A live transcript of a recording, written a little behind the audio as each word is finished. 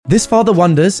This father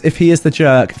wonders if he is the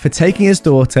jerk for taking his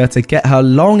daughter to get her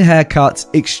long hair cut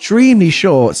extremely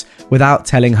short without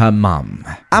telling her mum.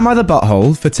 Am I the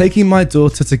butthole for taking my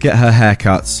daughter to get her hair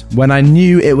cut when I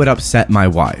knew it would upset my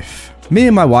wife? Me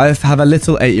and my wife have a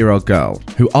little 8-year-old girl,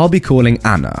 who I'll be calling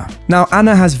Anna. Now,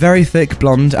 Anna has very thick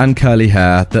blonde and curly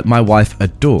hair that my wife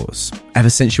adores. Ever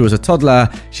since she was a toddler,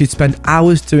 she'd spend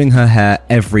hours doing her hair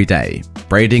every day,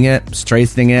 braiding it,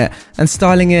 straightening it, and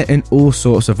styling it in all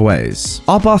sorts of ways.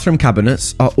 Our bathroom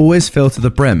cabinets are always filled to the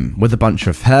brim with a bunch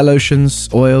of hair lotions,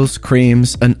 oils,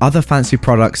 creams, and other fancy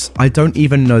products I don't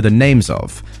even know the names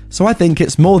of. So I think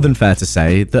it's more than fair to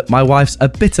say that my wife's a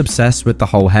bit obsessed with the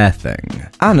whole hair thing.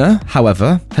 Anna,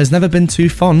 however, has never been too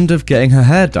fond of getting her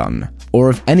hair done, or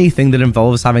of anything that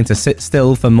involves having to sit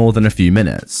still for more than a few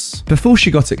minutes. Before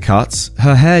she got it cut,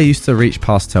 her hair used to reach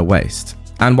past her waist.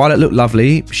 And while it looked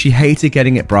lovely, she hated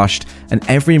getting it brushed, and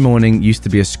every morning used to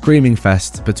be a screaming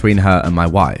fest between her and my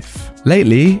wife.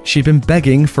 Lately, she'd been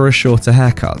begging for a shorter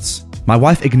haircut. My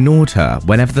wife ignored her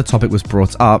whenever the topic was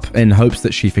brought up in hopes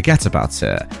that she'd forget about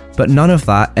it, but none of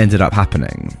that ended up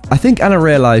happening. I think Anna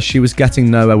realised she was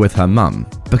getting nowhere with her mum,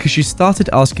 because she started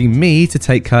asking me to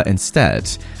take her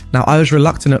instead. Now, I was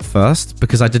reluctant at first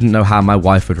because I didn't know how my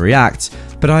wife would react,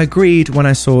 but I agreed when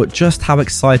I saw just how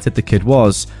excited the kid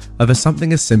was over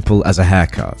something as simple as a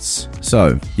haircut.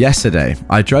 So, yesterday,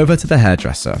 I drove her to the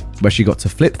hairdresser, where she got to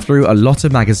flip through a lot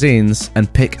of magazines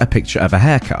and pick a picture of a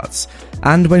haircut.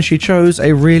 And when she chose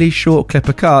a really short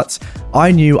clipper cut,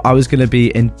 I knew I was going to be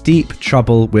in deep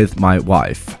trouble with my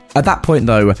wife. At that point,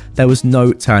 though, there was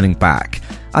no turning back.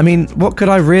 I mean, what could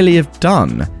I really have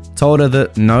done? Told her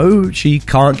that no, she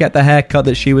can't get the haircut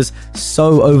that she was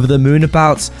so over the moon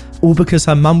about, all because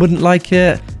her mum wouldn't like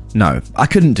it? No, I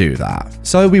couldn't do that.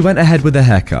 So we went ahead with the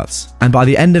haircut, and by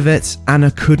the end of it,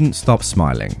 Anna couldn't stop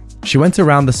smiling. She went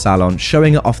around the salon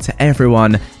showing it off to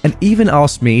everyone and even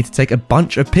asked me to take a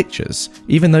bunch of pictures,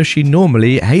 even though she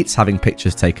normally hates having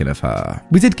pictures taken of her.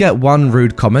 We did get one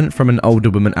rude comment from an older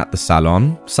woman at the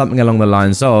salon, something along the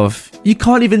lines of, "You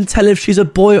can't even tell if she's a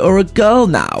boy or a girl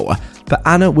now." But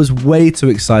Anna was way too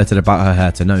excited about her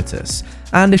hair to notice.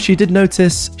 And if she did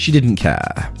notice, she didn't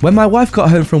care. When my wife got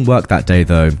home from work that day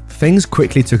though, things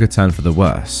quickly took a turn for the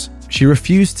worse. She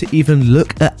refused to even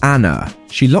look at Anna.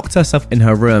 She locked herself in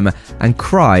her room and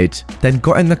cried, then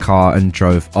got in the car and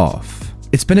drove off.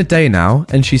 It's been a day now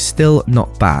and she's still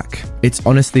not back. It's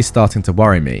honestly starting to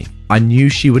worry me. I knew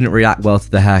she wouldn't react well to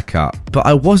the haircut, but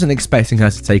I wasn't expecting her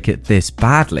to take it this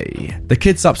badly. The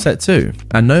kid's upset too,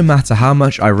 and no matter how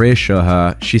much I reassure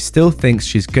her, she still thinks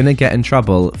she's gonna get in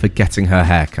trouble for getting her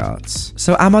haircuts.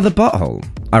 So am I the butthole?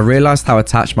 I realised how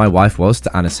attached my wife was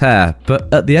to Anna's hair,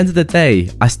 but at the end of the day,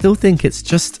 I still think it's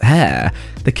just hair.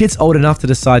 The kid's old enough to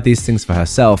decide these things for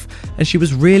herself, and she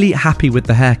was really happy with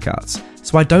the haircut.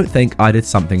 So I don't think I did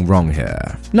something wrong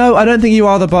here. No, I don't think you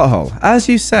are the butthole. As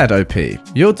you said, OP,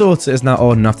 your daughter is now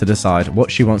old enough to decide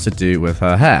what she wants to do with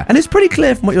her hair. And it's pretty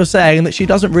clear from what you're saying that she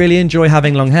doesn't really enjoy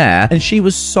having long hair, and she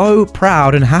was so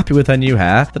proud and happy with her new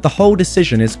hair that the whole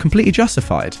decision is completely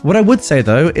justified. What I would say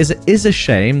though is it is a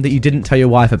shame that you didn't tell your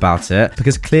wife about it,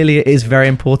 because clearly it is very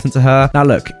important to her. Now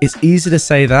look, it's easy to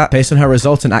say that. Based on her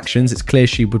resultant actions, it's clear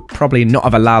she would probably not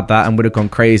have allowed that and would have gone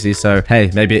crazy, so hey,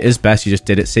 maybe it is best you just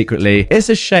did it secretly. It's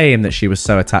a shame that she was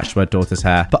so attached to her daughter's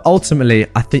hair, but ultimately,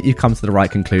 I think you've come to the right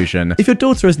conclusion. If your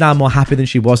daughter is now more happy than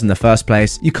she was in the first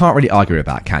place, you can't really argue with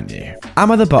that, can you?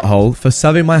 Am I the butthole for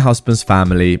serving my husband's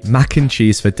family mac and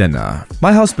cheese for dinner?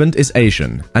 My husband is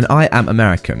Asian, and I am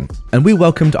American, and we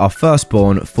welcomed our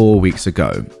firstborn 4 weeks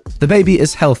ago. The baby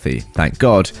is healthy, thank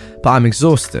God, but I'm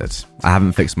exhausted. I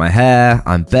haven't fixed my hair,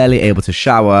 I'm barely able to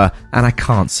shower, and I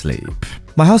can't sleep.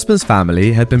 My husband's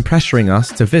family had been pressuring us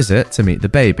to visit to meet the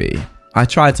baby. I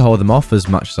tried to hold them off as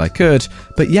much as I could,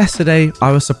 but yesterday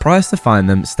I was surprised to find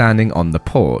them standing on the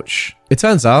porch. It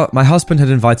turns out my husband had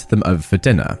invited them over for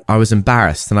dinner. I was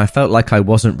embarrassed and I felt like I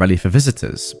wasn't ready for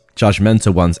visitors.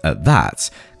 Judgmental ones at that,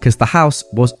 because the house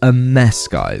was a mess,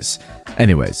 guys.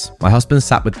 Anyways, my husband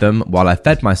sat with them while I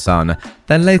fed my son.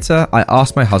 Then later I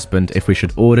asked my husband if we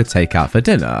should order takeout for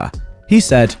dinner. He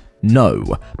said no,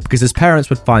 because his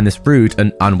parents would find this rude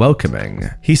and unwelcoming.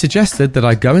 He suggested that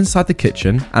I go inside the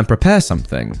kitchen and prepare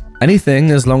something.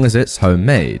 Anything as long as it's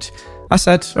homemade. I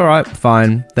said, alright,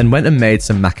 fine, then went and made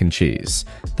some mac and cheese.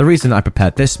 The reason I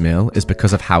prepared this meal is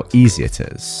because of how easy it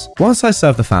is. Once I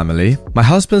served the family, my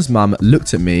husband's mum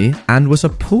looked at me and was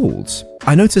appalled.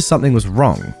 I noticed something was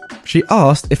wrong. She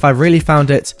asked if I really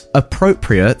found it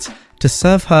appropriate to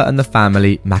serve her and the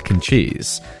family mac and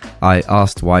cheese. I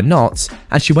asked why not,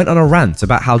 and she went on a rant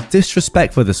about how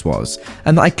disrespectful this was,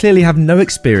 and that I clearly have no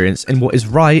experience in what is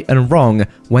right and wrong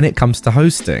when it comes to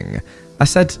hosting. I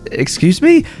said, "Excuse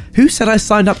me? Who said I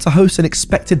signed up to host an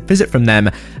expected visit from them?"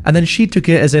 And then she took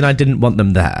it as in I didn't want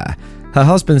them there. Her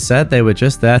husband said they were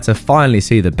just there to finally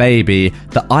see the baby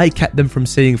that I kept them from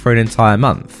seeing for an entire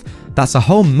month. That's a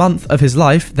whole month of his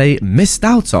life they missed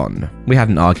out on. We had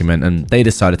an argument and they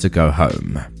decided to go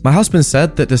home. My husband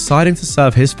said that deciding to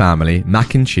serve his family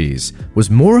mac and cheese was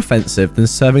more offensive than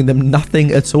serving them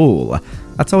nothing at all.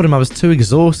 I told him I was too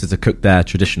exhausted to cook their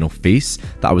traditional feasts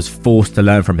that I was forced to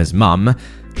learn from his mum.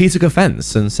 He took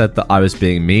offence and said that I was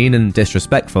being mean and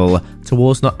disrespectful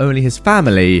towards not only his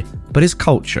family, but his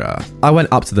culture. I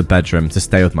went up to the bedroom to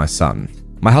stay with my son.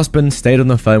 My husband stayed on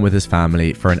the phone with his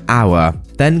family for an hour,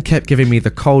 then kept giving me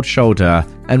the cold shoulder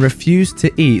and refused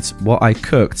to eat what I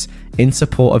cooked in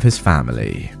support of his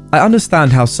family. I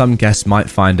understand how some guests might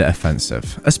find it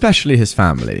offensive, especially his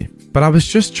family, but I was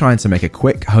just trying to make a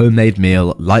quick homemade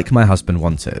meal like my husband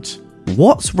wanted.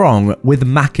 What's wrong with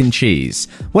mac and cheese?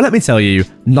 Well, let me tell you,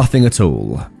 nothing at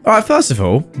all. Alright, first of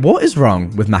all, what is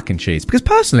wrong with mac and cheese? Because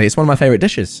personally, it's one of my favourite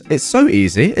dishes. It's so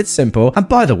easy, it's simple, and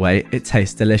by the way, it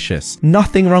tastes delicious.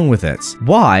 Nothing wrong with it.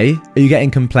 Why are you getting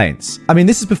complaints? I mean,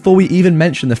 this is before we even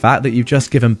mention the fact that you've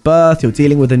just given birth, you're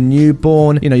dealing with a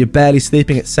newborn, you're barely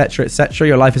sleeping, etc, etc.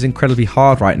 Your life is incredibly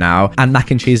hard right now, and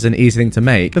mac and cheese is an easy thing to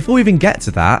make. Before we even get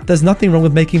to that, there's nothing wrong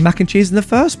with making mac and cheese in the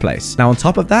first place. Now, on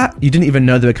top of that, you didn't even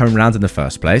know they were coming around in the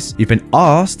first place. You've been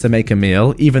asked to make a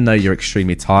meal, even though you're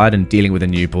extremely tired and dealing with a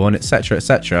newborn, etc,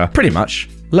 etc. Pretty much,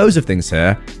 loads of things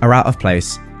here are out of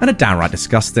place and are downright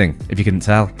disgusting, if you couldn't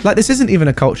tell. Like, this isn't even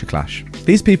a culture clash.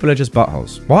 These people are just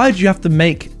buttholes. Why do you have to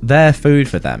make their food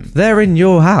for them? They're in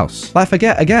your house. Like,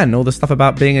 forget, again, all the stuff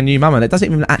about being a new mama. That doesn't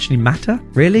even actually matter,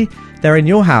 really. They're in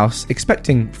your house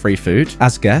expecting free food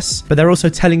as guests, but they're also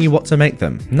telling you what to make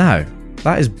them. No.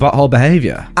 That is butthole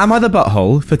behaviour. Am I the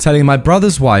butthole for telling my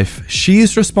brother's wife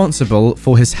she's responsible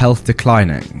for his health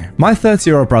declining? My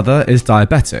 30-year-old brother is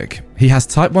diabetic. He has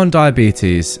type 1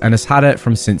 diabetes and has had it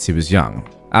from since he was young.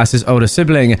 As his older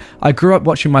sibling, I grew up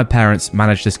watching my parents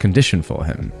manage this condition for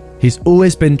him. He's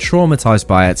always been traumatized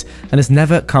by it and has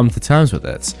never come to terms with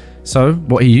it. So,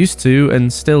 what he used to,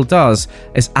 and still does,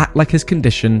 is act like his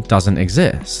condition doesn't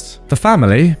exist. The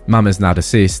family, mum is now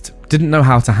deceased, didn't know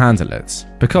how to handle it,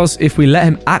 because if we let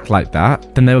him act like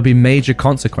that, then there would be major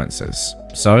consequences.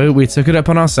 So we took it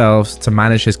upon ourselves to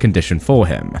manage his condition for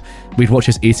him. We'd watch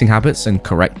his eating habits and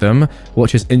correct them,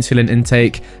 watch his insulin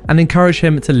intake, and encourage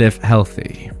him to live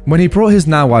healthy. When he brought his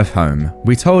now wife home,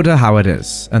 we told her how it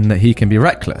is, and that he can be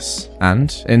reckless,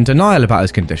 and in denial about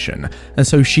his condition, and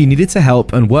so she needed to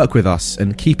help and work with us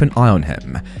and keep an eye on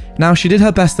him. Now, she did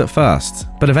her best at first,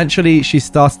 but eventually she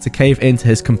started to cave into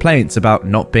his complaints about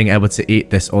not being able to eat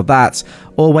this or that,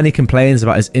 or when he complains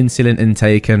about his insulin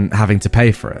intake and having to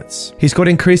pay for it. He's got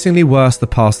increasingly worse the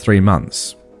past 3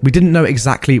 months. We didn't know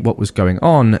exactly what was going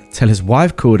on till his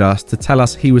wife called us to tell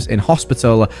us he was in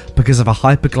hospital because of a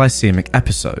hyperglycemic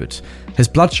episode. His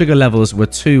blood sugar levels were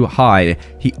too high,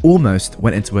 he almost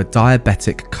went into a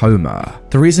diabetic coma.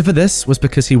 The reason for this was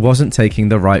because he wasn't taking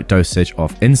the right dosage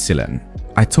of insulin.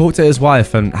 I talked to his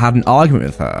wife and had an argument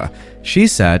with her. She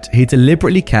said he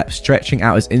deliberately kept stretching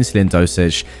out his insulin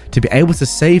dosage to be able to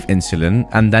save insulin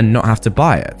and then not have to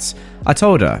buy it. I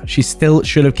told her she still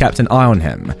should have kept an eye on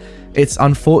him. It's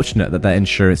unfortunate that their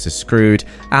insurance is screwed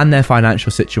and their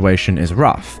financial situation is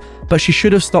rough, but she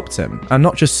should have stopped him and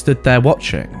not just stood there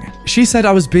watching. She said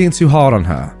I was being too hard on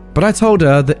her, but I told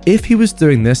her that if he was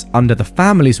doing this under the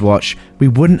family's watch, we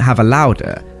wouldn't have allowed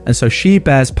it, and so she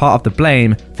bears part of the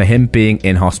blame for him being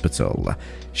in hospital.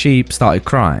 She started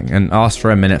crying and asked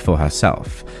for a minute for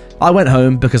herself. I went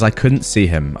home because I couldn't see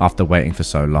him after waiting for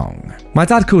so long. My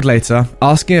dad called later,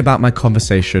 asking about my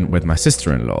conversation with my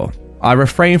sister-in-law. I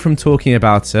refrained from talking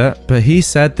about it, but he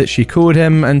said that she called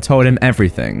him and told him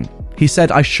everything. He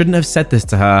said I shouldn't have said this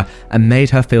to her and made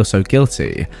her feel so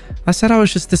guilty. I said I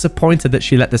was just disappointed that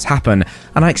she let this happen,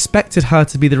 and I expected her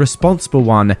to be the responsible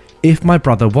one if my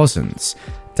brother wasn't.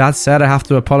 Dad said I have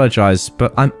to apologise,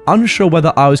 but I'm unsure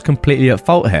whether I was completely at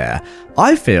fault here.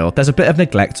 I feel there's a bit of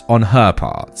neglect on her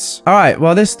part. Alright,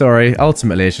 well, this story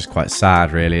ultimately is just quite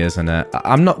sad, really, isn't it?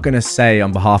 I'm not going to say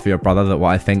on behalf of your brother that what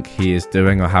I think he is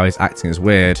doing or how he's acting is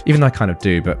weird, even though I kind of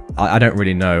do, but I don't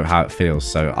really know how it feels,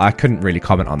 so I couldn't really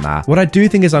comment on that. What I do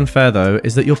think is unfair, though,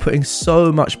 is that you're putting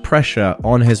so much pressure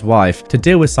on his wife to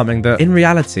deal with something that, in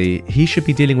reality, he should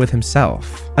be dealing with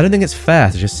himself. I don't think it's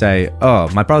fair to just say, oh,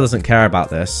 my brother doesn't care about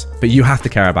this, this, but you have to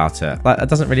care about it. Like, that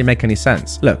doesn't really make any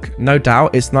sense. Look, no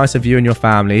doubt it's nice of you and your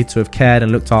family to have cared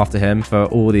and looked after him for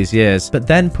all these years, but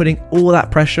then putting all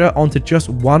that pressure onto just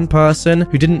one person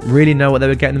who didn't really know what they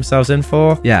were getting themselves in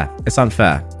for, yeah, it's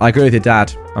unfair. I agree with your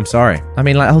dad. I'm sorry. I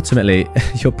mean, like, ultimately,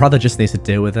 your brother just needs to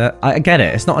deal with it. I get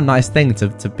it. It's not a nice thing to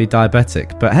be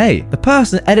diabetic. But hey, the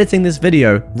person editing this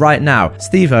video right now,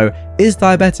 Steve-O, is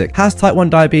diabetic, has type 1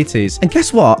 diabetes. And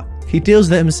guess what? He deals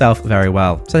with it himself very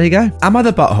well. So there you go. Am I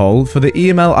the butthole for the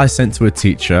email I sent to a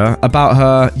teacher about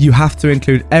her "you have to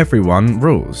include everyone"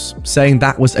 rules, saying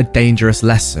that was a dangerous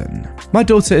lesson? My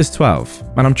daughter is 12,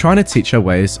 and I'm trying to teach her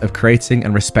ways of creating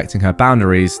and respecting her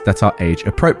boundaries that are age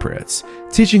appropriate,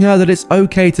 teaching her that it's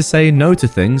okay to say no to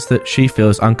things that she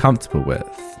feels uncomfortable with.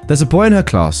 There's a boy in her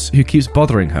class who keeps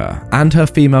bothering her and her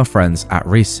female friends at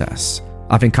recess.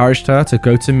 I've encouraged her to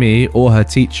go to me or her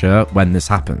teacher when this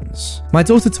happens. My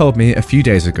daughter told me a few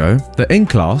days ago that in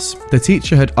class, the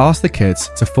teacher had asked the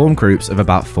kids to form groups of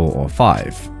about 4 or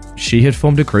 5. She had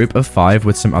formed a group of 5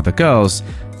 with some other girls.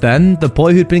 Then the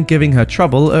boy who'd been giving her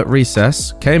trouble at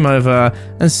recess came over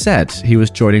and said he was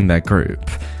joining their group.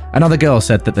 Another girl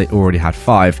said that they already had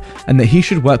 5 and that he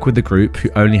should work with the group who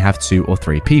only have 2 or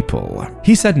 3 people.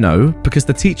 He said no because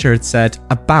the teacher had said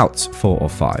about 4 or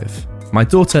 5. My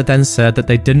daughter then said that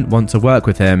they didn't want to work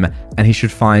with him and he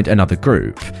should find another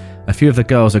group. A few of the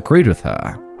girls agreed with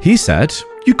her. He said,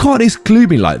 "You can't exclude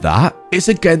me like that. It's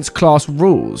against class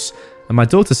rules." And my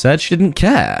daughter said she didn't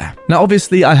care. Now,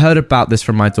 obviously, I heard about this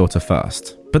from my daughter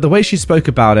first, but the way she spoke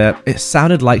about it, it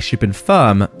sounded like she'd been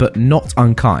firm, but not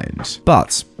unkind.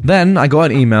 But then I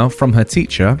got an email from her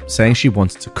teacher saying she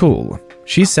wanted to call.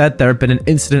 She said there had been an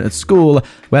incident at school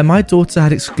where my daughter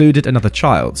had excluded another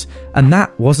child, and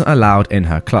that wasn't allowed in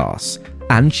her class,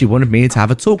 and she wanted me to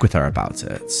have a talk with her about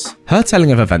it. Her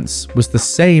telling of events was the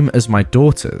same as my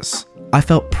daughter's. I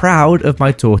felt proud of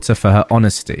my daughter for her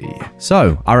honesty.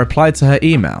 So I replied to her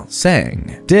email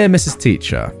saying, "Dear Mrs.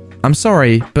 Teacher, I'm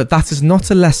sorry, but that is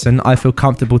not a lesson I feel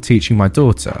comfortable teaching my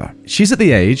daughter. She's at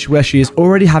the age where she is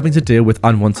already having to deal with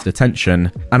unwanted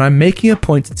attention, and I'm making a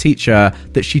point to teach her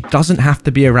that she doesn't have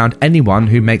to be around anyone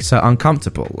who makes her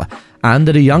uncomfortable, and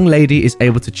that a young lady is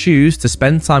able to choose to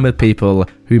spend time with people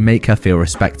who make her feel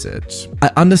respected. I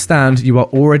understand you are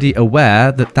already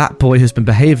aware that that boy has been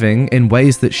behaving in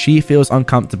ways that she feels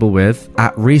uncomfortable with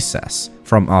at recess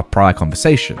from our prior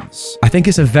conversations. I think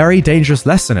it's a very dangerous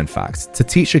lesson, in fact, to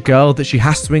teach a girl that she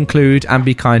has to include and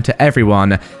be kind to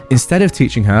everyone, instead of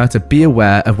teaching her to be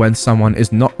aware of when someone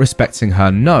is not respecting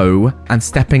her no and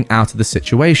stepping out of the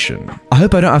situation. I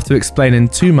hope I don't have to explain in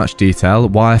too much detail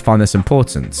why I find this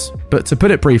important, but to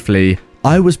put it briefly,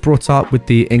 I was brought up with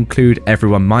the include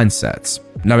everyone mindset,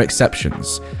 no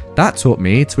exceptions. That taught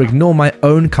me to ignore my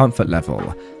own comfort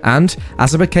level, and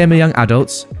as I became a young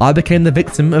adult, I became the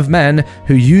victim of men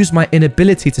who use my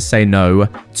inability to say no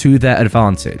to their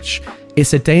advantage.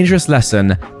 It's a dangerous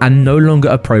lesson and no longer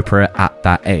appropriate at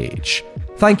that age.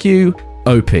 Thank you,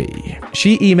 OP.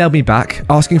 She emailed me back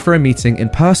asking for a meeting in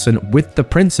person with the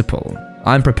principal.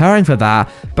 I'm preparing for that,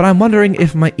 but I'm wondering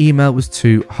if my email was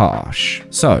too harsh.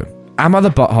 So, am I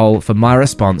the butthole for my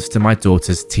response to my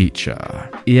daughter's teacher?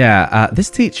 Yeah,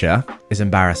 this teacher is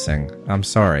embarrassing. I'm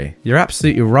sorry. You're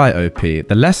absolutely right, OP.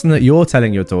 The lesson that you're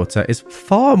telling your daughter is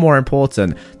far more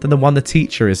important than the one the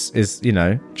teacher is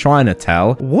trying to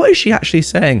tell. What is she actually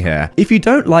saying here? If you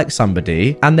don't like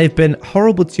somebody and they've been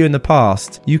horrible to you in the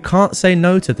past, you can't say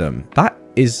no to them. That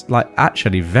is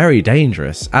actually very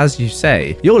dangerous. As you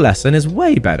say, your lesson is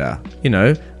way better.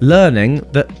 Learning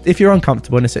that if you're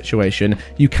uncomfortable in a situation,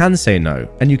 you can say no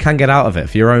and you can get out of it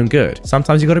for your own good.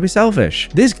 Sometimes you got to be selfish.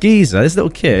 This geezer, this little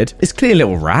kid, is clearly a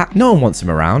little rat. No one wants him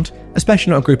around,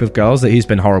 especially not a group of girls that he's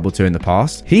been horrible to in the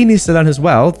past. He needs to learn as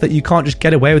well that you can't just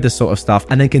get away with this sort of stuff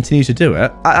and then continue to do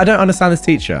it. I don't understand this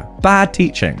teacher. Bad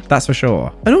teaching, that's for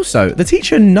sure. And also, the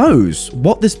teacher knows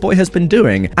what this boy has been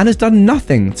doing and has done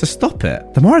nothing to stop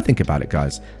it. The more I think about it,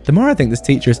 guys, the more I think this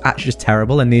teacher is actually just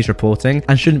terrible and needs reporting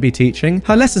and shouldn't be teaching.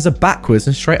 Her lessons are backwards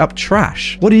and straight up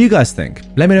trash. What do you guys think?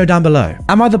 Let me know down below.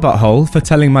 Am I the butthole for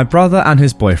telling my brother and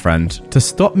his boyfriend to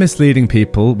stop misleading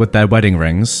people with their wedding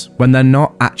rings when they're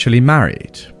not actually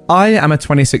married? I am a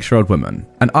 26-year-old woman,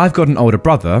 and I've got an older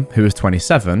brother who is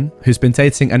 27, who's been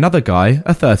dating another guy,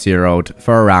 a 30-year-old,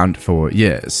 for around 4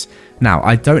 years. Now,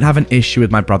 I don't have an issue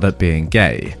with my brother being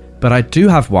gay, but I do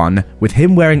have one with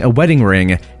him wearing a wedding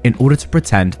ring in order to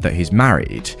pretend that he's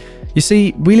married. You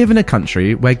see, we live in a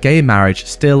country where gay marriage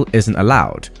still isn't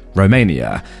allowed,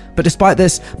 Romania. But despite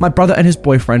this, my brother and his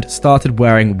boyfriend started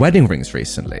wearing wedding rings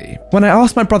recently. When I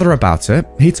asked my brother about it,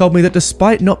 he told me that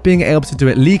despite not being able to do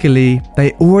it legally,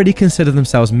 they already consider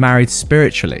themselves married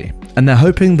spiritually. and they're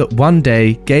hoping that one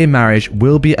day gay marriage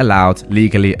will be allowed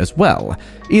legally as well,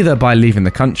 either by leaving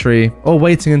the country or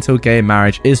waiting until gay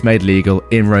marriage is made legal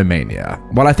in Romania.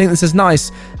 While I think this is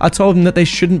nice, I told them that they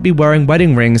shouldn't be wearing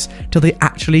wedding rings till they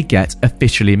actually get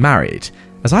officially married,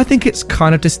 as I think it's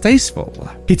kind of distasteful.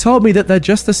 He told me that they're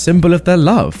just a symbol of their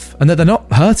love and that they're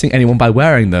not hurting anyone by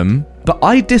wearing them, but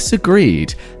I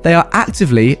disagreed. They are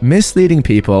actively misleading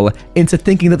people into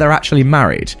thinking that they're actually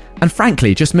married, and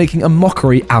frankly, just making a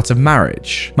mockery out of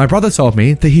marriage. My brother told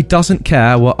me that he doesn't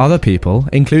care what other people,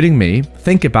 including me,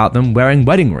 think about them wearing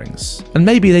wedding rings, and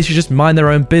maybe they should just mind their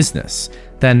own business.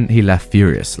 Then he left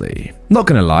furiously. Not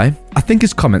gonna lie, I think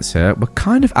his comments here were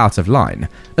kind of out of line,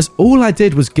 as all I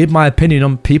did was give my opinion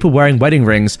on people wearing wedding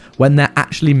rings when they're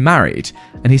actually married,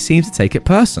 and he seemed to take it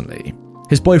personally.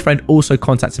 His boyfriend also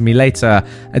contacted me later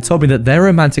and told me that their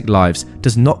romantic lives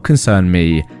does not concern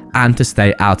me and to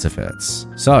stay out of it.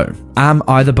 So, am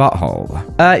I the butthole?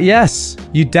 Yes,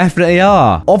 you definitely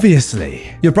are.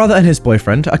 Obviously. Your brother and his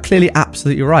boyfriend are clearly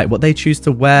absolutely right. What they choose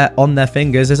to wear on their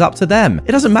fingers is up to them.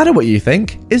 It doesn't matter what you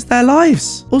think. It's their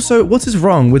lives. Also, what is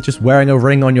wrong with just wearing a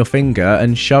ring on your finger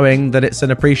and showing that it's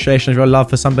an appreciation of your love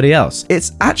for somebody else?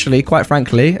 It's actually, quite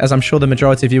frankly, as I'm sure the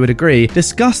majority of you would agree,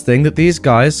 disgusting that these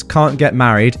guys can't get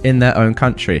married in their own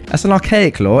country. That's an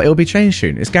archaic law. It will be changed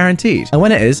soon. It's guaranteed. And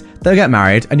when it is, they'll get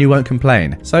married and you won't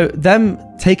complain. So them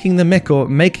taking the mick or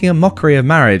making a mockery of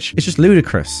marriage is just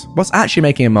ludicrous. What's actually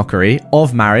making a mockery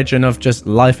of marriage and of just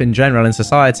life in general in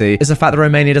society is the fact that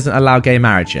Romania doesn't allow gay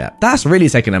marriage yet. That's really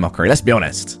taking a mockery, let's be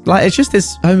honest. Like, it's just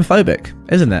this homophobic,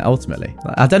 isn't it, ultimately?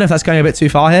 I don't know if that's going a bit too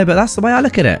far here, but that's the way I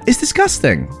look at it. It's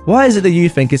disgusting. Why is it that you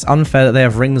think it's unfair that they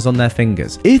have rings on their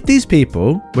fingers? If these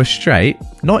people were straight,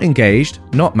 not engaged,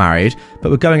 not married, but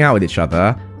were going out with each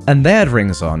other, and they had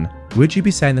rings on, would you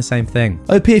be saying the same thing?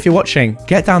 OP, if you're watching,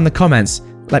 get down in the comments.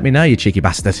 Let me know, you cheeky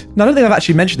bastard. Now, I don't think I've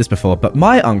actually mentioned this before, but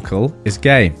my uncle is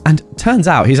gay. And turns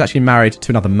out he's actually married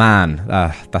to another man.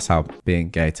 That's how being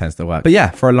gay tends to work. But yeah,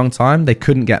 for a long time, they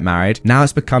couldn't get married. Now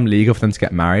it's become legal for them to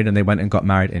get married, and they went and got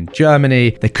married in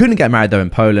Germany. They couldn't get married, though, in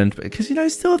Poland, because, you know,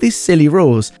 still have these silly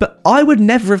rules. But I would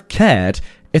never have cared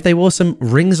if they wore some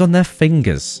rings on their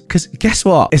fingers. Because guess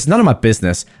what? It's none of my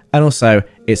business. And also,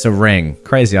 it's a ring.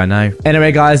 Crazy, I know.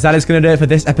 Anyway, guys, that is going to do it for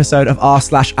this episode of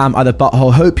r/Am I the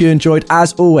Butthole. Hope you enjoyed.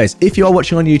 As always, if you are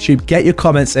watching on YouTube, get your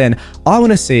comments in. I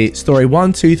want to see story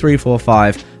 1, 2, 3, 4,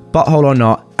 5, butthole or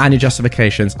not, and your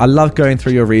justifications. I love going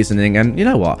through your reasoning. And you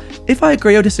know what? If I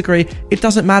agree or disagree, it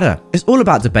doesn't matter. It's all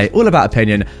about debate, all about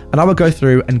opinion. And I will go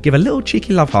through and give a little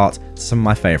cheeky love heart to some of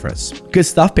my favorites. Good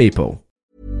stuff, people.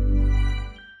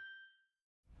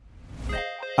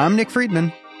 I'm Nick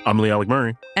Friedman. I'm Lee Alec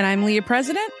Murray. And I'm Leah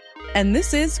President. And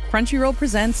this is Crunchyroll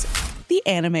Presents The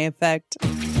Anime Effect.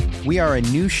 We are a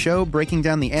new show breaking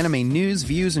down the anime news,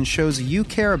 views, and shows you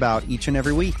care about each and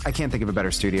every week. I can't think of a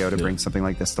better studio to bring something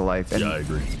like this to life. And yeah, I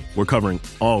agree. We're covering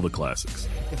all the classics.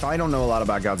 If I don't know a lot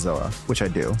about Godzilla, which I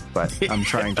do, but I'm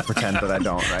trying to pretend that I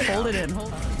don't right Hold it in.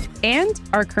 And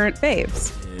our current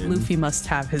faves. Luffy must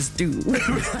have his due.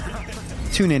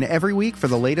 Tune in every week for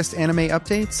the latest anime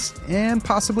updates and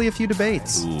possibly a few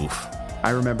debates. Oof.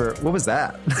 I remember, what was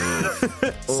that?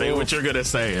 Say what you're going to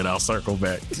say and I'll circle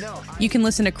back. You can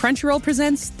listen to Crunchyroll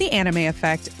Presents The Anime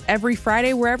Effect every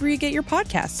Friday wherever you get your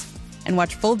podcasts. And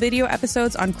watch full video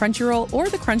episodes on Crunchyroll or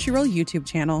the Crunchyroll YouTube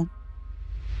channel.